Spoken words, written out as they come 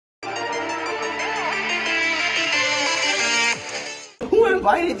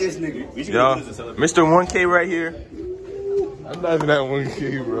invited this nigga. Yo, Mr. 1K right here. I'm not even at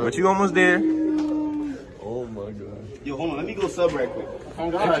 1K, bro. But you almost there. Oh my god. Yo, hold on. Let me go sub right quick. Oh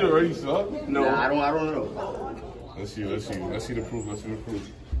god. You already sub? No, I don't know. Let's see the proof.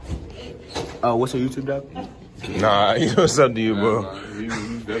 What's your YouTube dog? Nah, you know what's up to you, bro. Nah,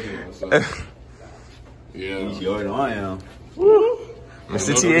 he's definitely what's up. Yeah. You already know I am.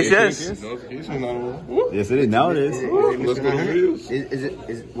 Mr. THS. Yes, it is. Now it is. Let's go to videos. Is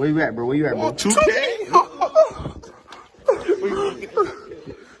it? Where you at, bro? 2K?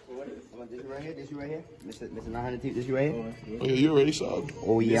 This you right here? Mr. 900 TV, this you right here? Oh yeah, you already subbed.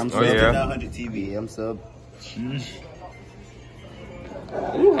 Oh yeah, I'm sub. 900 TV, I'm sub. Sheesh.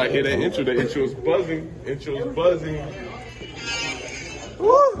 Ooh, I hear that intro. The intro's buzzing.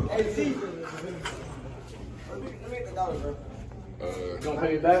 Woo! Gonna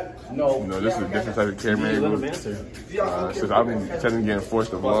pay me back? No. You know, this is a different type of camera angle. Since I've been technically getting forced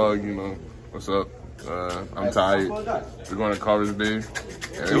to vlog, you know, what's up? I'm tired. We're going to Carvers Bay.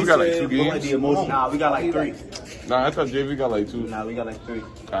 And we got like 2 games. Nah, we got like 3. Nah, I thought JV got like 2. Nah, we got like 3.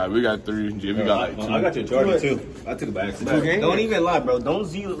 Alright, we got 3. JV got like 2. I got your charger too. I took it by accident. Don't even lie, bro. Don't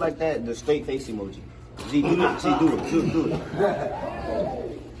Z look like that, the straight face emoji. Z, do it. Do it.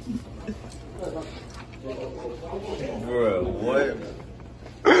 Bro, what?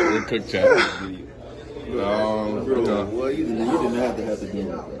 Good cook chat. Bro, what? You didn't have to do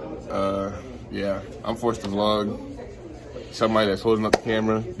that. Yeah, I'm forced to vlog. Somebody that's holding up the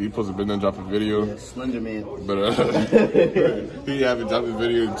camera. He supposed to been done drop a video. Yeah, Slender Man. But he haven't dropped a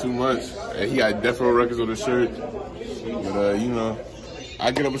video in 2 months. And he got Death Row Records on his shirt. But you know,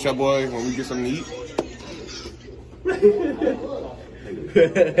 I get up with y'all boy when we get something to eat.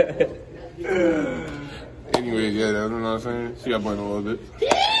 Anyway, yeah, you know what I'm saying? See y'all boy in a little bit.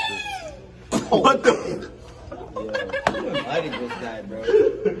 What the? Who invited this guy, bro?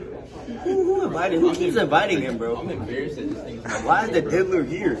 Who invited him? Who keeps inviting him, bro? I'm embarrassed at this thing. Why is the diddler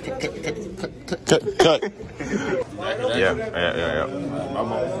here? Cut. Yeah.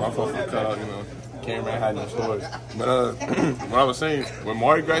 My fault for the cutout, you know. Camera had no stories. But what I was saying, when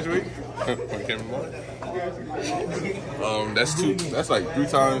Maury graduate, when Cameron Maury, that's like 3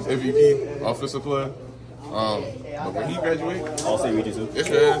 times MVP offensive player. But when he graduates, I'll say Regis too. this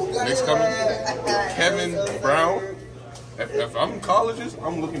man, next coming, Kevin Brown. If I'm in colleges,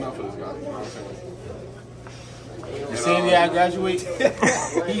 I'm looking out for this guy. You know what I'm saying? The same year I graduate,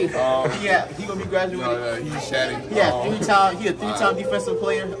 he gonna be graduating. No, he's chatting. He a 3-time defensive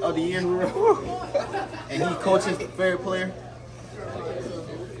player of the year, and he coaches favorite player.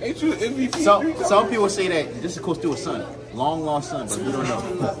 Ain't you MVP? Some people say that this is Coach Stewart's son, long lost son, but we don't know.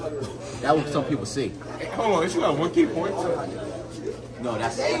 That's what some people say. Hey, hold on, is you got 1 key point? No,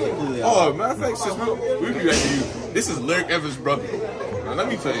 that's completely Oh, matter of fact, since we be back to you. This is Lyric Evans' brother. Now, let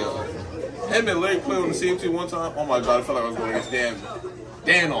me tell y'all. Him and Lyric played on the same team one time. Oh my god, I felt like I was going against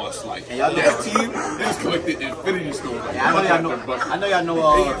Danos. Like, that team, they just collected Infinity Stones. Like, I know y'all know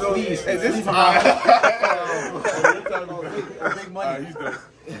Please. Hey, this from Big Money. He's done.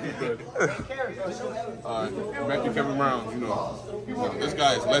 Alright, back to Kevin Brown. You know, this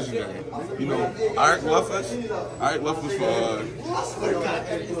guy is legendary. You know, Eric left us for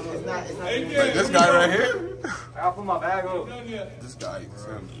like this guy right here. I'll put my bag up. This guy is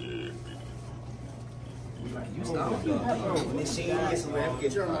him.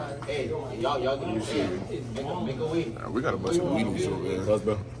 Hey, y'all can use it. Make a week. We got a bunch of weedles over there. Plus,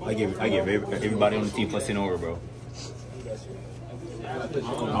 bro, I give everybody on the team +10 over, bro. I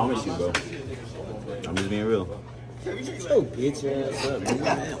promise you, bro. I'm just being real. So bitch ass up,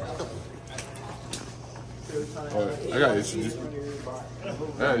 man. I got introduced.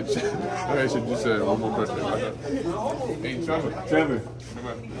 I introduced one more person. Hey, Trevor.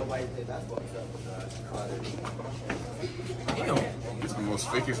 It's the most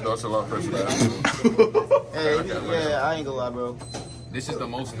fakest nonchalant person I've ever. Yeah, I ain't gonna lie, bro. This is the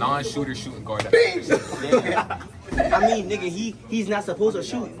most non-shooter shooting guard. I mean, nigga, he's not supposed to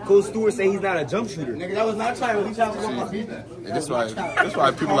shoot. Coach Stewart say he's not a jump shooter. Nigga, that was not trying. He tried to go my And that's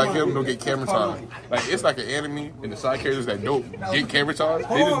why people like him don't get camera time. Like, it's like an enemy and the side characters that don't get camera time,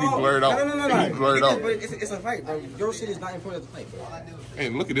 they just be blurred out. No. They be blurred out. It's a fight, bro. Your shit is not important to fight, bro. Hey,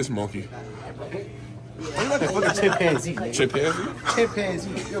 look at this monkey. You like a fucking chimpanzee, nigga. Chimpanzee?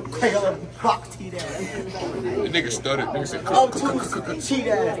 Chimpanzee. You're crazy box teeth ass. The nigga stuttered. Nigga said, I'm too cheat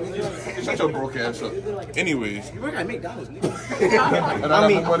ass. shut your broke ass up. Anyways. You work at McDonald's, nigga. And I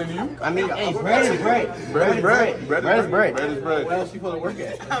got more money than you? I mean, hey, bread is bread. Bread is bread. Bread is bread. Bread is bread. Where else you supposed to work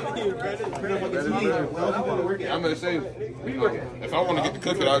at? Where else you supposed to work at? I'm gonna say, if I want to get the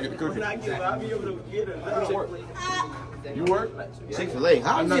cooking, I'll get the cooking. You work? Chick-fil-A.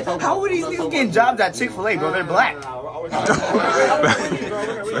 How are these niggas getting jobs at Chick-fil-A, bro? They're black.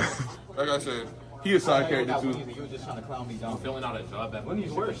 Like I said, he a side character too. You were just trying to clown me down. Filling out a job at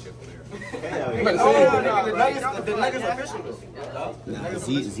Wendy's worse.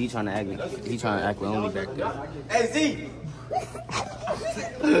 Z trying to act. He trying to act lonely back there. Hey, Z!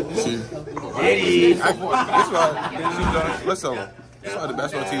 See, that's why. Let's tell him. That's why the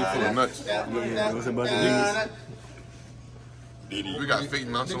basketball team full of nuts. What's a bunch of niggas? We got fake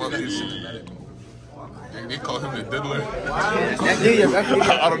nonchalant people. They call him the diddler.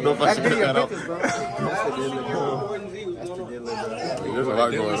 I don't know if I should cut that out. There's a lot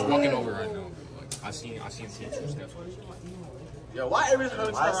They going was on. walking over right now. Like, I seen two steps. Yo, why every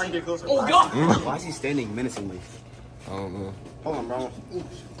time I get closer? Oh God! Why is he standing menacingly? I don't know. Hold on, bro.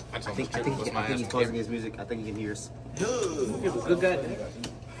 I I think he's closing his music. I think he can hear us. Good guy.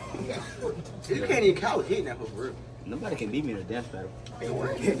 You can't even count hitting that for real. Nobody can beat me in a dance battle. This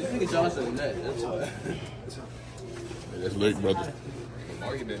nigga Johnson nut. That's all. That's late, brother.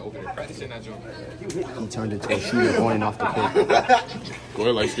 Mario been over there practicing that joint. He turned into a shooter on and off the court. Go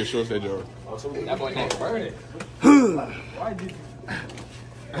ahead, like, show us that jar. That boy named Burning.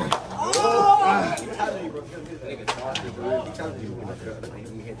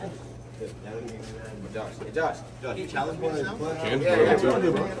 Josh, he challenged me now? Hands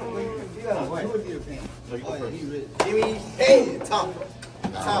Give me, hey, Tom.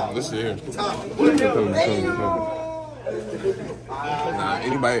 Listen here. Tom. Nah,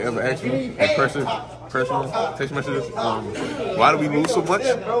 anybody ever ask me in personal text messages, why do we lose so much?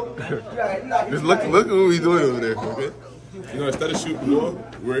 Just look at what we doing over there, okay? You know, instead of shooting more,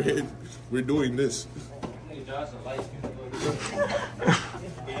 we're doing this.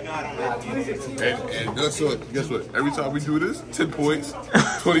 And guess what? Every time we do this, 10 points,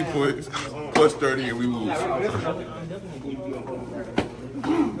 20 points, plus 30, and we lose.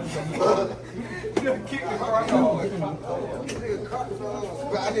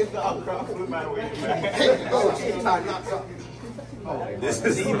 That's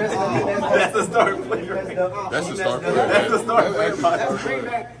the start player. That's the start player. That's the start player. That's bring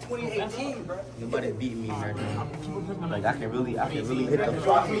back 2018, bro. Nobody beat me right now. Like I can really hit the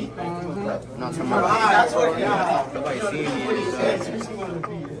front feet. No, That's what nobody seeing me.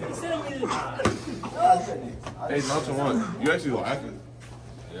 Hey, nonchalant, you actually laughing.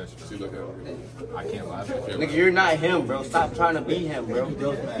 Yes, See, look at it. I can't laugh at you. Nigga, you're not him, bro. Stop trying to be him, bro.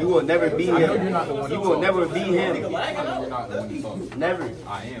 You will never be him. You will never be him. You're not the one you thought. Never.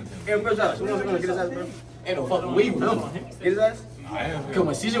 I am him. Hey, where's that? Someone's gonna get his ass, bro. Ain't no fucking way, bro. Get his ass. I am him. Come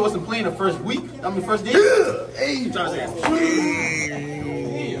on, CJ wasn't playing the first week. First day. Hey, Josh.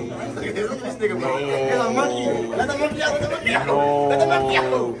 Look at this nigga, bro. Let the monkey out. Let the monkey out. Let the monkey out.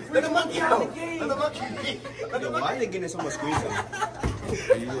 Let the monkey out. Let the monkey out. Let the monkey out. Why are they getting so much screen time? You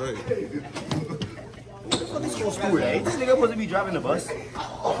right. This nigga supposed to be driving the bus.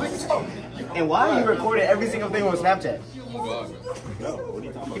 And why are you recording every single thing on Snapchat? Oh God,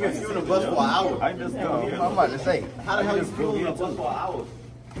 man. You've been fueling the bus for an hour. I just know. I'm about to say. How the hell you fueling the bus for an hour?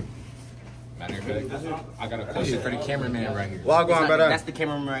 Matter of fact, I got a question for the cameraman right here. Well, that's the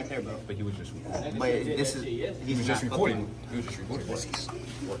cameraman right there, bro. But he was just recording. But this is He was just recording. He was just recording.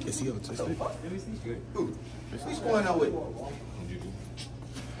 Is he autistic? Who's going on with?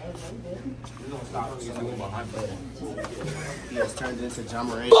 he has turned into John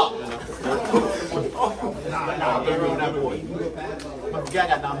Moran. Nah, that boy. My guy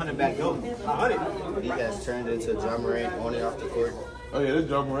got 900 back though. 900. He has turned into John Moran on and off the court. Oh yeah, this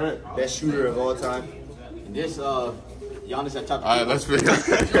John Morant. Best shooter of all time. This Giannis at top. All right, let's figure.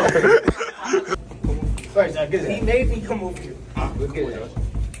 First, he made me come over here. Let's get it.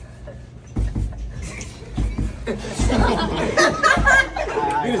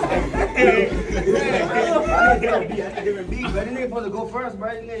 Different beat, bro. This nigga supposed to go first, bro.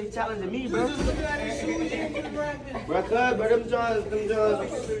 This nigga challenging me, bro. Bro, bro, them Johns.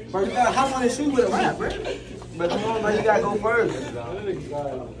 Bro, you gotta hop on his shoe with a rap, bro. But come on, bro, you gotta go first.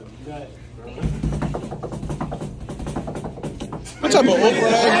 What type of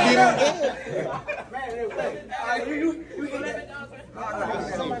awkward ass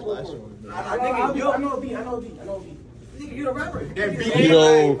I know a beat.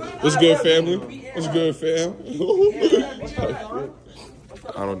 Yo, what's good, family? What's good, fam?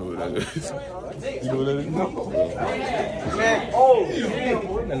 I don't know what that is. You know what that is? No.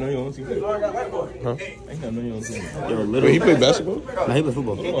 I know you don't see that. Huh? I know you don't see that. Wait, he played basketball? Nah, he play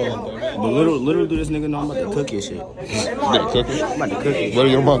football. But little do this nigga know I'm about to cook his shit. You got cooking? I'm about to cook it. What are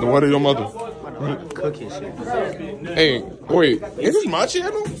your mother? What are your mother? Cook his shit. Hey, wait, is this my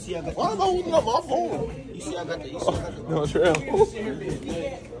channel? Why am I holding up my phone? You see I got the... No, Trail.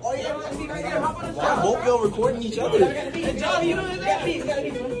 Both y'all recording each other.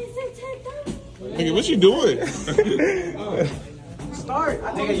 Nigga, what you doing? Start.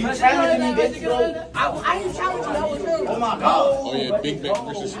 Nigga, you challenging me, bitch, bro. I ain't challenging you. That was him. Oh my god. Oh yeah, Big Mac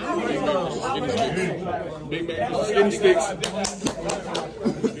versus Skinny Sticks. Big Mac versus Skinny Sticks.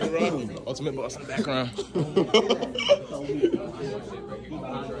 Ultimate boss in the background.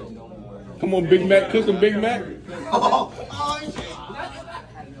 Come on, Big Mac, cook him, Big Mac.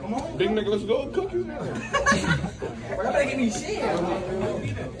 Big Mac, let's go, cook him. Y'all making me shit.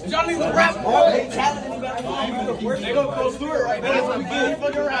 Y'all need to rap. They challenging me. They gonna close to it right now. That's what we get.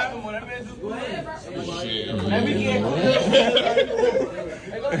 Fucking rapping when that man just playing. Let me get.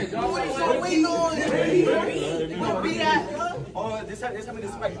 What we doing? Be that. Oh, this how many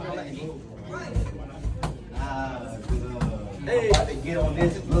spikes on that. Hey, I can get on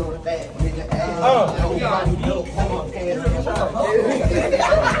this little fat nigga ass.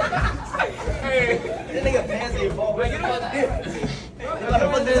 This nigga pants ain't fall, bro. Get him out there.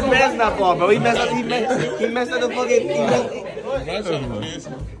 His pants not fall, bro. He messed up. He messed up the fucking.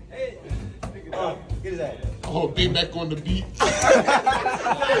 Get his ass. Oh, Big Mac on the beat.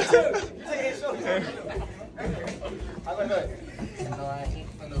 No, I ain't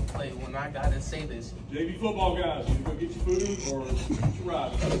gonna play when I gotta say this. JV football guys, you go get your food or get your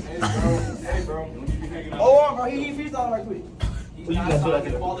ride. Hey, bro. Don't you be hanging out. Hold on, bro. He freestyle right quick. He's not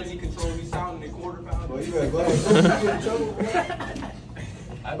sounding quality control. He's sounding a quarter pound. Go ahead. Go ahead.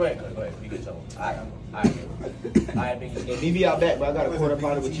 Go ahead. You can tell him. Alright, Biggie. Yeah, BB out back, but I got a quarter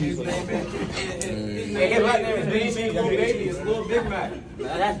pounder with cheese. Hey, his right name is Biggie. Baby, it's Little Big Mac.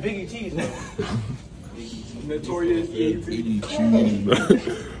 That's Biggie cheese. Notorious. Biggie cheese, bro.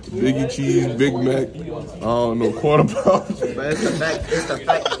 Biggie cheese, Big Mac. I don't know, quarter pound. But it's the fact. It's the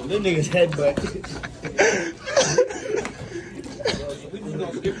fact. This nigga's headbutt. We just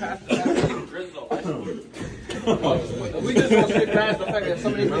gonna skip past the fact that Drizzle. We just gonna skip past the fact that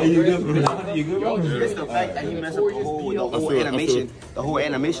somebody made You good, bro? It's the fact that he messed up the whole animation. The whole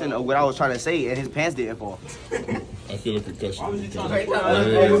animation of what I was trying to say, and his pants didn't fall. I feel a concussion. What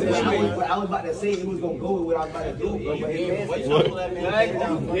I was about to say, it was gonna go with what I was about to do, bro. But his pants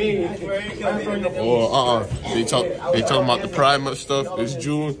Oh, They talking about the Pride Month stuff. It's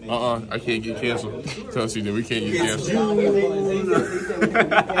June. I can't get canceled. Tell us that we can't get canceled.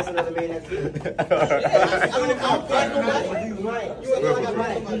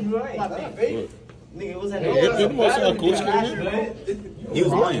 Nigga, was that He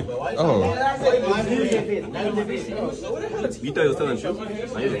was lying. Oh. You thought he was telling the truth?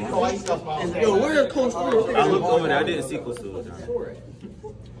 Yo, where Coach I looked over there. I didn't see Coach Stewart.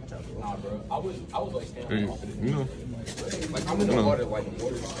 Hey,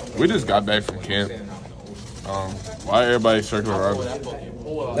 we just got back from camp. Why everybody circling around?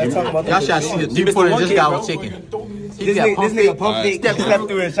 Y'all should see the 3-pointer just got with chicken. This nigga pumped it, stepped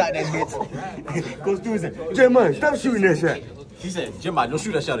through and shot that bitch. Coach Stewart said, J-Man, stop shooting that shot. He said, Jimmy, don't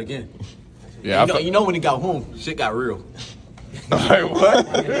shoot that shot again. Yeah, You know when he got home, shit got real. Like what?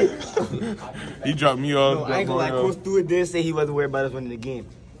 He dropped me off. I ain't gonna lie, Coach Stewart did say he wasn't worried about us winning the game.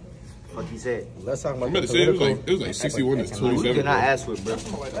 Fuck he said. Let's talk about I'm about to say it was like 61 to 27. We cannot ask for it, bro.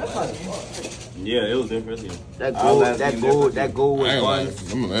 Yeah, it was different. That goal was fun.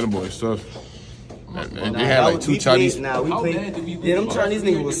 I'm a little boy stuff. They had like two Chinese. Nah, we played. Yeah, them Chinese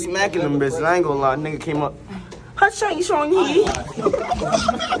niggas was smacking them bitches. I ain't gonna lie, nigga came up. Hot Chinese on you.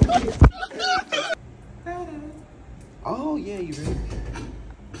 Oh yeah, you ready?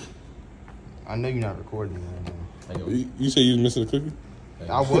 I know you're not recording right now. You say you was missing a cookie?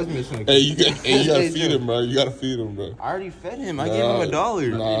 I was missing a cookie. Hey, you gotta feed him, bro. You gotta feed him, bro. I already fed him. I gave him $1.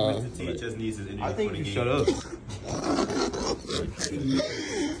 Nah. I think you shut up.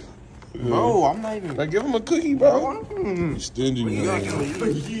 Bro, I'm not even. Like, give him a cookie, bro. You stingy, man.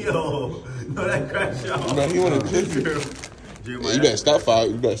 Yo, no, that crash out. Man, he want a cookie. You better stop fight.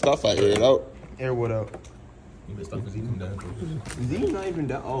 Air it out. Air what up? You better stop because he come down. Is he not even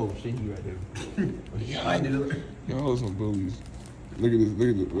down? Oh, shit, he right there. Y'all some bullies. Look at this.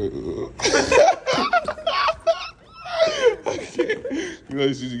 You know,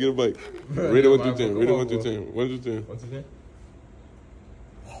 you get a bite. Rate it 1 through 10. Rate it 1 through 10. 1 through 10. 1 through 10?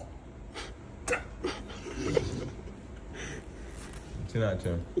 10 out of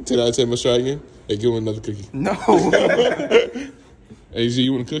 10. 10 out of 10. Let's try again. Hey, give him another cookie. No. Hey, Z,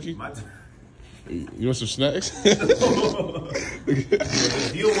 you want a cookie? You want some snacks? You don't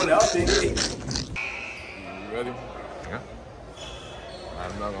want it out there. You ready? Yeah.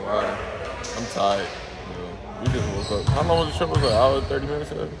 I'm not gonna lie. I'm tired. You know, we just woke up. How long was the trip? Was it an hour and 30 minutes?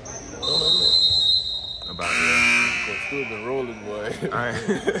 Something like that? About yeah. Cause still been rolling, boy. Alright.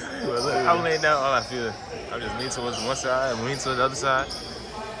 Well, look, I'm laying down. All I feel, I'm just leaning towards one side, and leaning to the other side.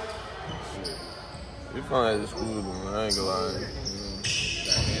 We fun at the school, man. I ain't gonna lie.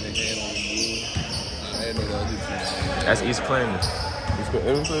 Got hand in hand on the move. I ain't know that this year. That's East Clinton. We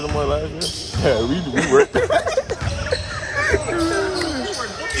played them more last year? Yeah, we worked.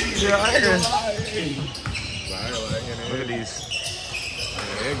 Yeah, I hear. Look at these.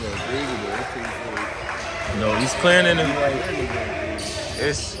 No, East Clinton.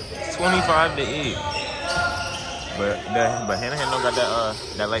 It's 25 to 8. But Hanahan don't got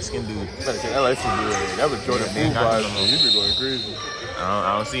that light skinned dude. That light skinned dude. That was Jordan Poole vibes. He been going crazy. I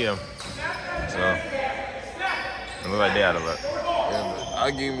don't see him. So it look like they out of luck. Yeah, but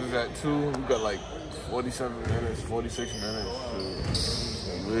our game was at 2. We got like 47 minutes, 46 minutes.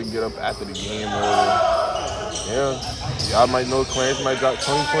 We'll get up after the game. Yeah, y'all might know Clarence might drop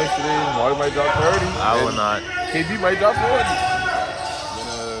 20 points today. Marty might drop 30. I will not. KD might drop 40.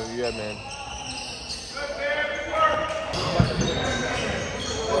 Then, yeah, man.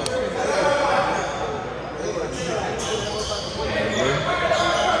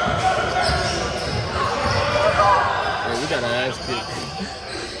 We got an ass kick.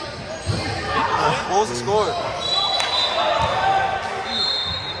 What was the score?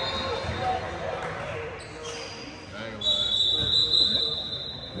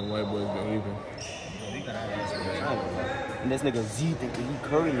 The white boys been leaving. And this nigga Z thinking he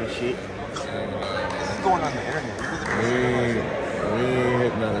Curry and shit. What's going on the internet? We ain't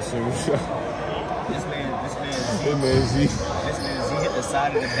hitting not a single shot. This man This man Z hit the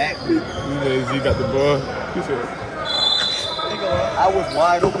side of the back. got the ball. He said, I was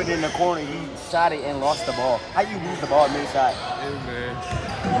wide open in the corner. He shot it and lost the ball. How you lose the ball mid-shot? hey man,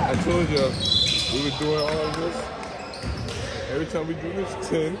 I told y'all we were doing all of this. Every time we do this,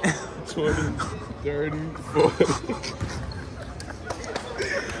 10, 20, 30, 40.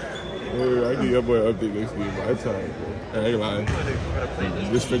 Hey, I give your boy an update next week. My time, bro. I ain't lying.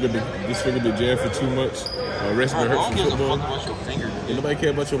 Disfigured the jam for too much. Rest been hurt from football. Ain't nobody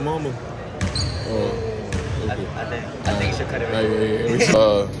care about your mama. I think you should cut it right.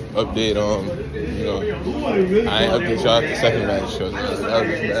 Update on, you know, I ain't update y'all at the second match show. That was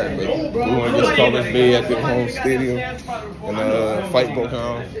bad, but we went against Carvers Bay at their home stadium, and a fight broke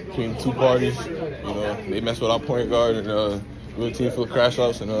out between two parties. You know, they messed with our point guard, and we were a team full of crash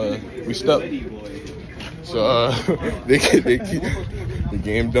outs, and we stuck. So they keep the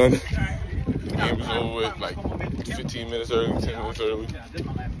game done. The game was over with like 15 minutes early, 10 minutes early.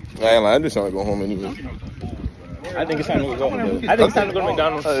 I ain't lying, I just want to go home anyway. I think it's time to go. I think it's time to go to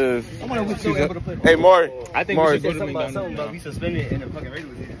McDonald's. Hey, Mark. I think we should go to McDonald's. Something about we suspended in the fucking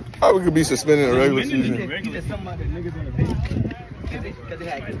regular season. How we could be suspended in the regular season? He said something about the niggas on the bench. Because they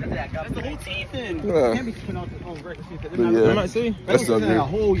had got the whole team. Yeah. But yeah, that's so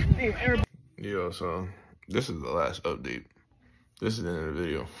good. Yeah, so this is the last update. This is the end of the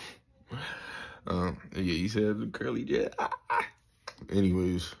video. Yeah, he said the curly jet.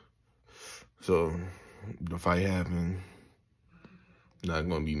 Anyways, so the fight happened. Not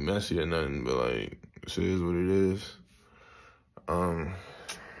gonna be messy or nothing, but like, this is what it is. I'm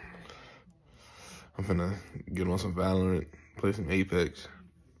finna get on some Valorant, play some Apex,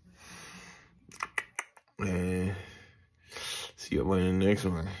 and see y'all in the next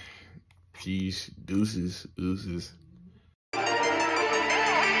one. Peace, deuces.